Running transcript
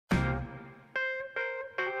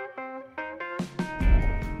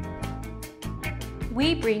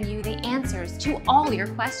we bring you the answers to all your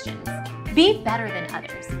questions. Be better than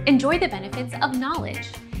others. Enjoy the benefits of knowledge.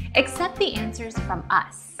 Accept the answers from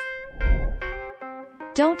us.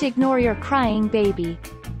 Don't ignore your crying baby.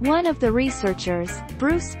 One of the researchers,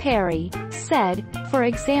 Bruce Perry, said, for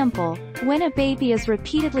example, when a baby is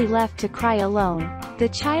repeatedly left to cry alone, the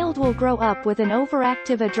child will grow up with an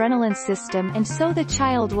overactive adrenaline system, and so the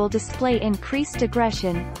child will display increased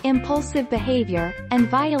aggression, impulsive behavior, and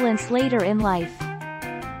violence later in life.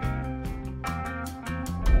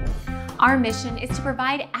 Our mission is to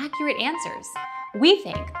provide accurate answers. We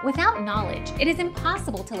think without knowledge, it is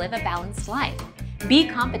impossible to live a balanced life. Be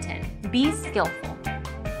competent, be skillful.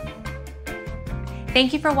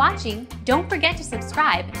 Thank you for watching. Don't forget to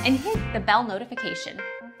subscribe and hit the bell notification.